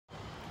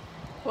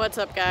What's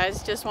up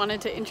guys, just wanted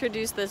to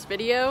introduce this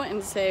video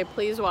and say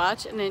please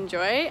watch and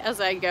enjoy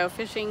as I go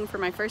fishing for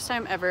my first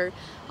time ever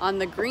on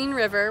the Green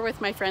River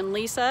with my friend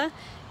Lisa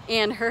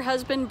and her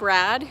husband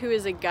Brad, who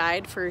is a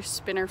guide for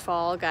Spinner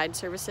Fall Guide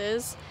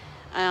Services.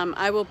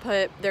 I will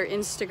put their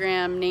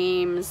Instagram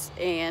names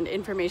and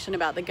information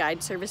about the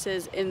guide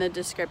services in the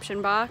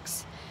description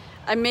box.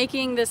 I'm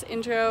making this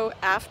intro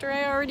after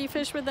I already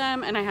fished with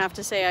them, and I have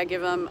to say I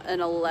give them an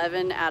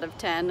 11 out of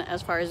 10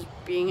 as far as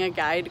being a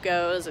guide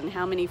goes and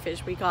how many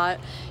fish we caught.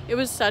 It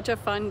was such a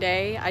fun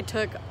day. I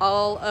took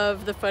all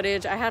of the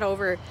footage. I had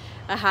over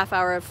a half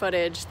hour of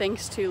footage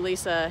thanks to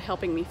Lisa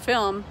helping me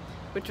film,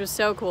 which was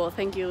so cool.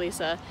 Thank you,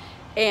 Lisa.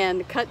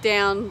 And cut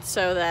down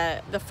so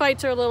that the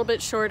fights are a little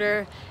bit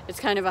shorter. It's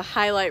kind of a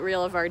highlight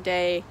reel of our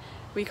day.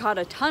 We caught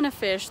a ton of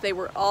fish. They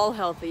were all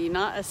healthy,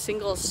 not a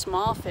single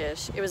small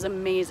fish. It was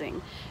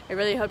amazing. I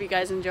really hope you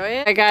guys enjoy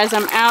it. Hey guys,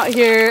 I'm out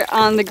here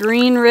on the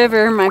Green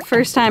River, my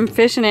first time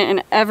fishing it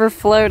and ever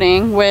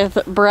floating with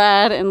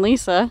Brad and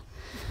Lisa.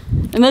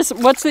 And this,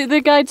 what's the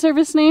guide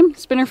service name?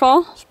 Spinner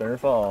Fall? Spinner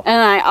Fall. And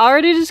I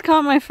already just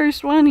caught my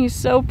first one. He's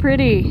so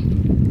pretty.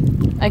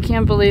 I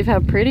can't believe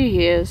how pretty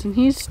he is. And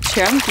he's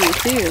chunky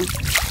too.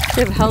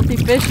 We have healthy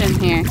fish in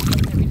here.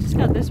 We just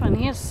got this one.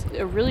 He has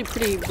a really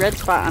pretty red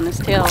spot on his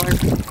tail.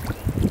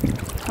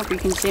 Hope you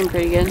can see him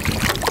pretty good.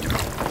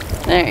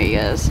 There he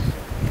goes.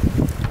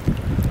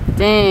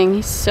 Dang,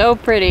 he's so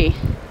pretty.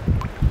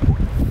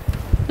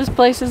 This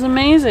place is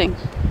amazing.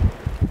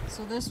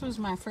 So this was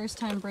my first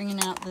time bringing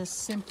out this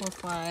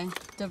Simplify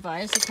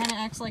device. It kind of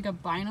acts like a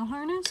bino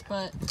harness,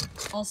 but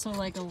also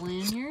like a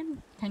lanyard.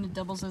 Kind of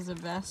doubles as a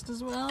vest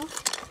as well.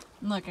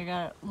 And look, I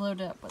got it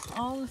loaded up with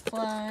all the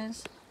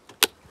flies.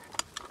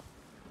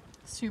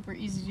 Super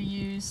easy to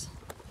use.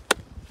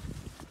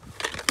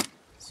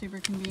 Super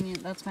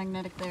convenient. That's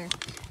magnetic there.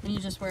 And you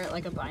just wear it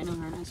like a bino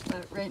harness.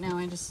 But right now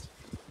I just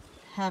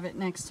have it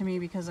next to me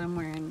because I'm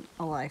wearing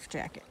a life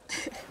jacket.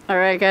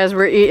 Alright guys,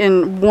 we're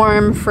eating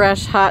warm,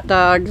 fresh hot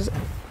dogs.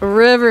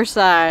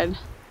 Riverside.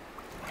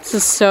 This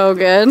is so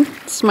good.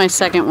 This is my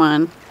second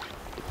one.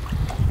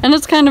 And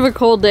it's kind of a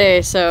cold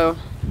day, so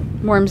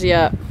warms you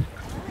up.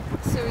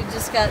 So we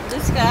just got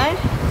this guy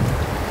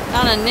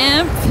on a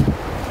nymph.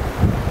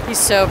 He's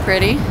so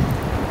pretty.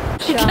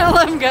 You gotta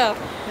let him go.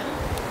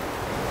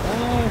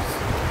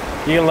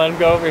 You gonna let him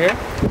go over here?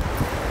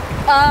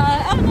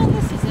 Oh no,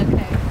 this is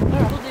okay.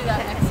 We'll do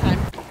that next time.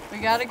 We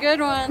got a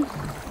good one.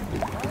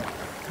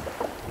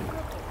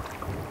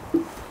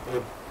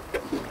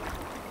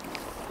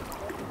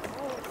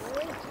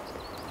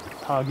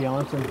 Todd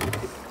Johnson,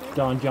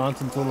 Don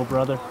Johnson's little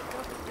brother.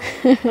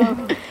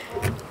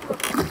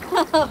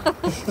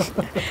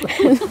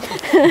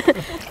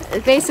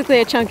 It's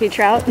basically a chunky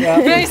trout. Yeah,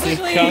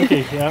 basically,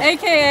 chunky, yeah.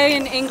 AKA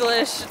in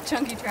English,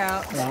 chunky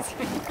trout. Yeah.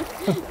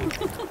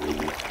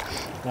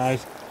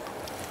 Nice.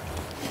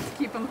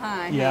 Keep them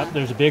high. Yeah, huh?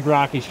 there's a big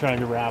rock he's trying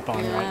to wrap on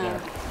right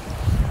there.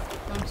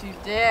 Don't you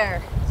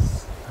dare.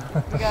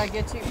 We gotta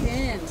get 2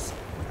 pins.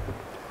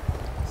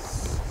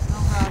 No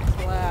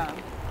rock's allowed.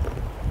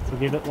 So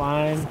give it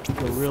line,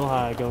 go real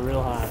high, go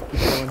real high. Keep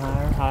going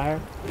higher, higher,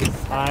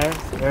 higher.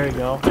 There you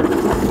go.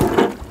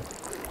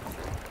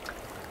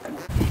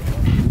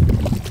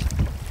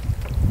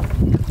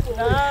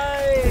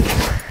 Nice!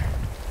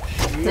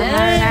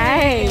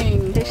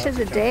 Dang! Fish of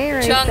the day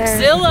right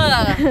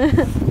Chunkzilla!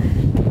 there.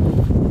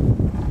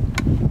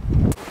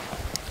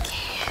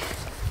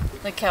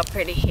 Look how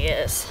pretty he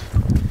is.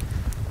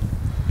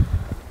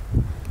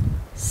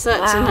 Such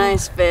a Wow.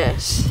 nice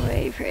fish.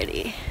 Way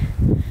pretty.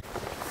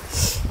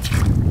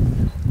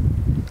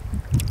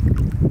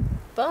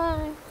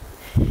 Bye.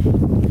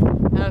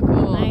 Oh,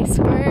 cool. Nice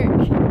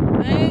work.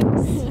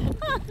 Thanks.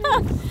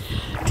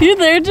 Dude,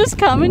 they're just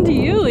coming to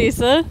you,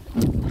 Lisa.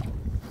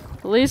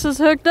 Lisa's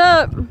hooked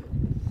up.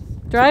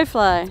 Dry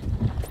fly.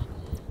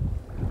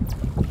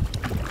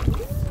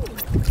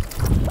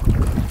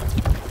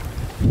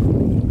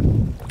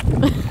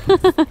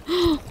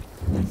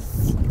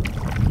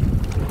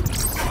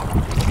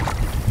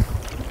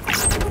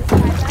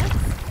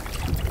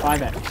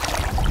 Five X.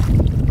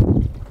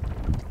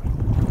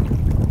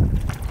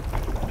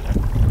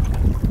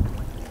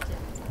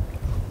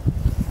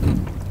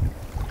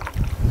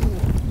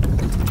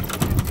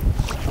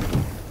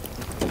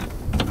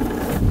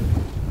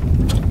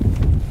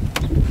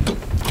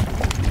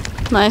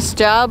 Nice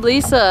job,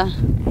 Lisa.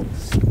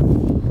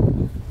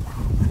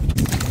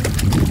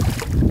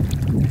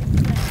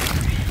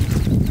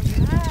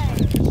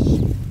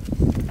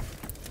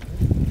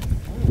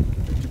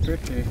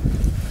 Pretty.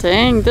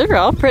 Dang, they're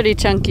all pretty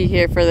chunky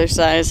here for their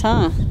size,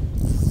 huh?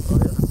 Oh,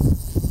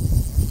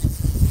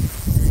 yeah.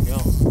 There you go.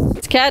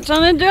 Let's catch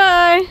on a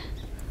dry.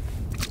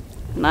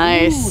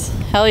 Nice. Ooh.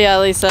 Hell yeah,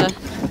 Lisa.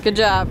 Good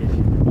job.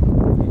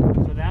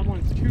 So that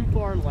one's too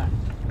far left.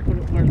 Put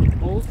it where the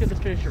bulk of the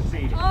fish are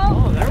feeding.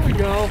 Oh, there we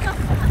go.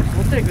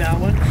 We'll take that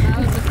one. That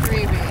was a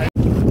freebie.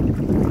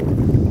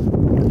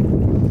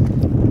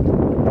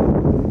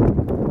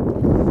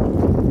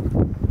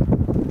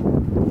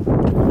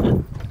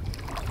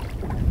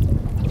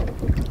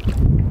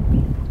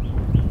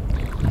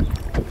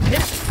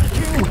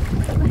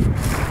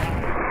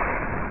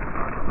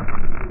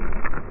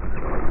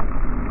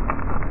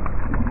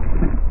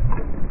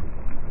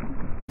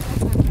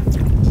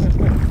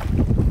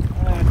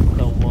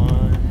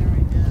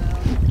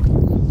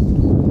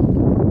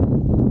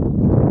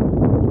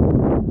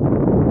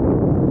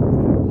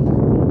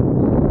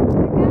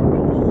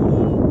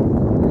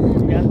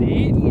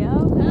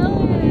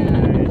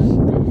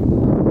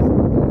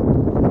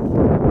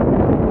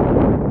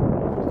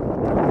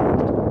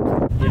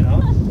 You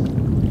know?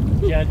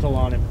 Gentle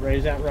on him.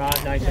 Raise that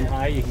rod nice and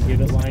high. You can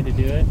give it line to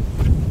do it.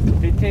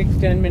 If it takes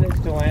 10 minutes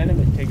to land him,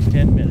 it takes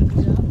 10 minutes.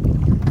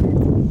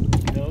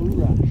 No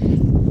rush.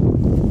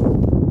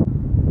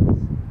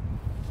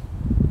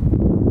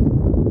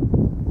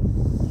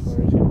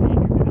 Where it's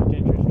going to be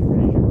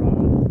in your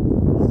best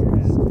interest to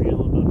raise your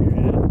rod above your head, reel above your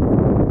head.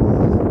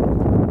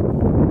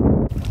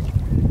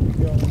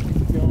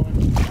 Keep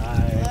going.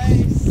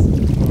 Nice.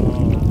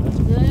 Oh,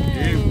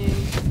 Dang.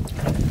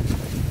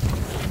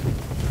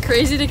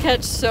 Crazy to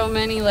catch so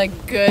many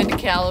like good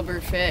caliber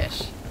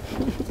fish.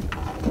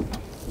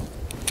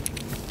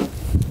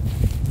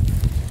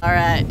 All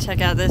right,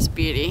 check out this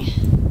beauty.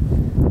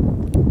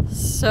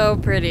 So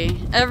pretty.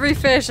 Every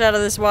fish out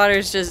of this water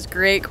is just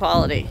great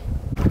quality.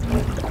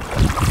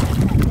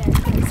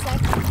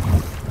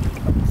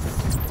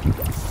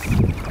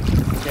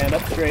 Stand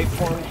up straight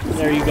for me.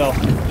 There you go.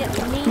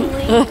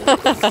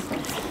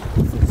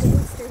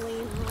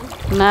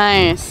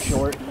 Nice.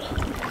 Short.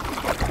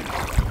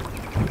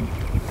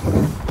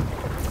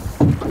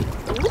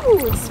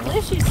 Ooh, it's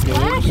splishy,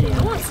 splashy.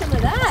 I want some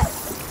of that.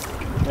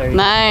 There you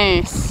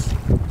Nice.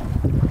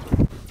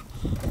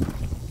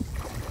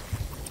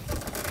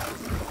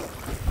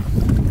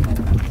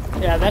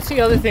 Yeah, that's the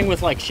other thing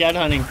with like shed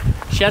hunting.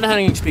 Shed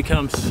hunting's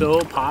become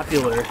so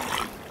popular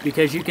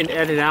because you can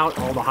edit out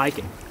all the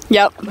hiking.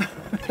 Yep.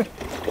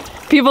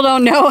 People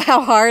don't know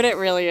how hard it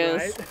really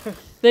is. Right?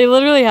 They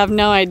literally have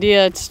no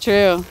idea it's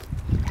true.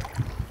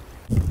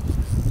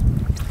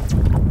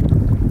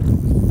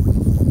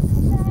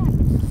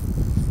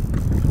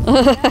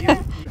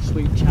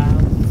 Sweet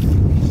child.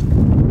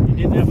 You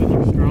did that with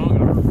your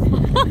strong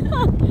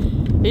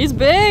arm. He's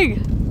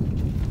big.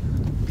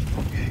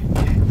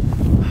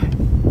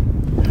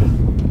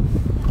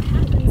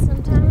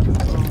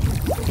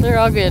 They're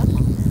all good.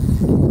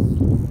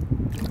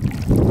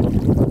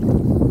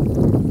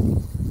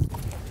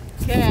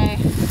 Okay,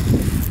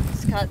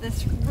 just caught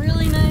this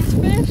really nice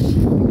fish.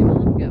 We're gonna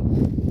let him go.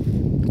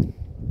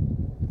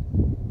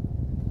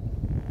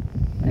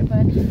 Bye,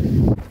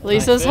 bud.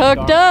 Lisa's fish,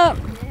 hooked up.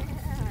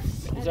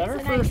 Is that our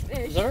first?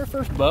 Is that our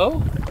first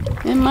bow?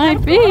 It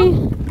might be.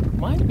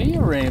 Might be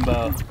a rainbow.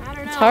 I don't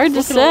know. It's hard to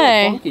Looking a little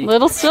say. funky.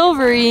 Little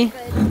silvery.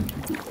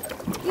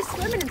 He's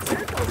swimming in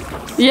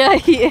circles. Yeah,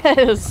 he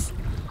is.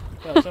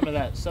 Got some of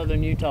that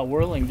southern Utah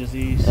whirling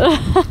disease. Nice.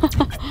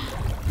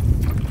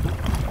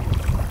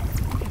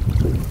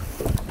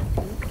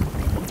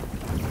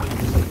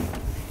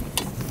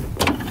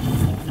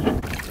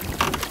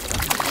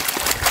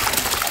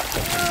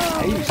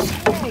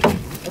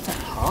 That's a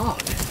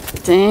hog.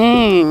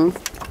 Dang.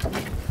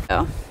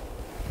 Oh.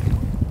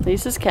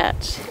 Lisa's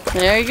catch.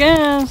 There he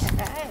goes. Look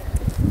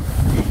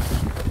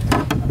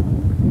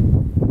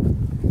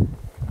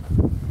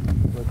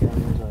at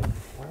him, he's like,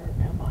 where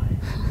am I?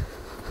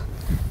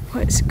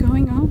 What is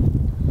going on?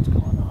 What's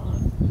going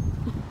on?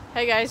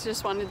 Hey guys,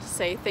 just wanted to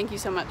say thank you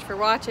so much for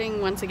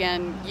watching. Once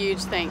again, huge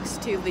thanks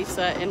to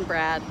Lisa and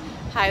Brad.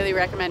 Highly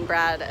recommend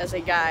Brad as a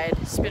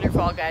guide, Spinner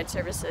Fall Guide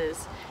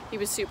Services. He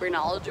was super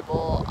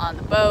knowledgeable on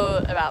the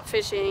boat, about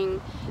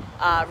fishing,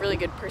 really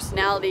good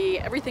personality,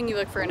 everything you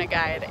look for in a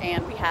guide.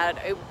 And we had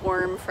a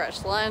warm,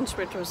 fresh lunch,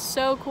 which was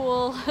so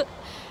cool.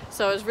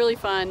 So it was really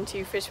fun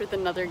to fish with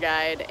another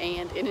guide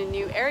and in a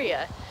new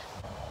area.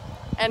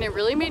 And it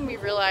really made me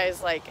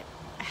realize like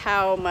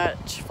how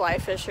much fly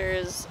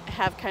fishers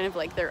have kind of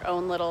like their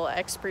own little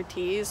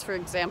expertise. For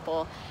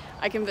example,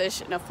 I can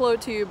fish in a flow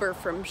tube or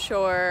from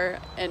shore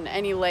in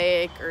any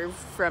lake or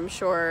from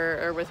shore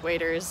or with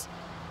waders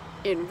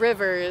in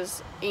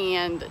rivers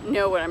and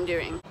know what I'm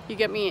doing. You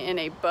get me in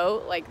a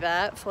boat like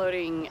that,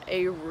 floating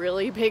a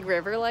really big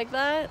river like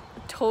that,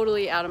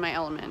 totally out of my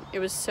element. It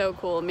was so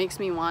cool. It makes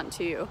me want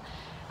to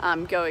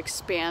go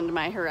expand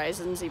my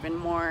horizons even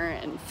more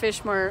and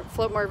fish more,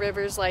 float more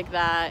rivers like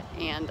that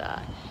and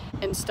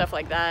stuff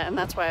like that. And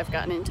that's why I've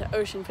gotten into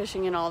ocean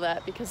fishing and all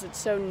that, because it's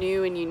so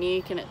new and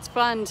unique and it's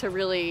fun to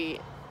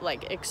really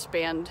like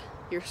expand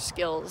your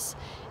skills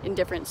in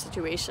different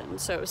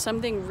situations. So it was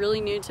something really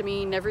new to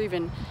me. Never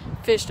even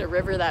fished a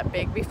river that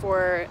big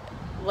before,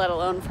 let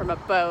alone from a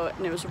boat,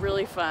 and it was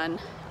really fun.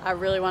 I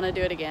really want to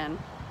do it again.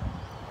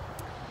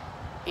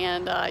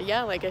 And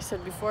yeah, like I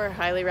said before, I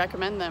highly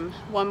recommend them.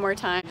 One more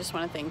time, I just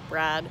want to thank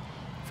Brad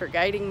for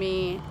guiding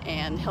me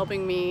and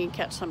helping me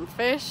catch some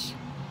fish,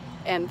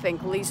 and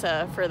thank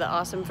Lisa for the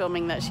awesome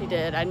filming that she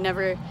did. I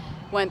never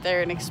went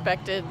there and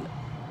expected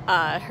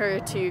her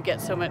to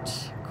get so much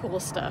cool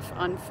stuff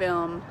on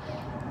film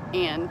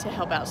and to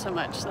help out so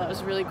much. So that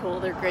was really cool.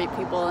 They're great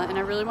people and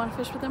I really want to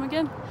fish with them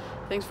again.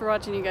 Thanks for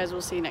watching, you guys.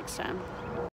 We'll see you next time.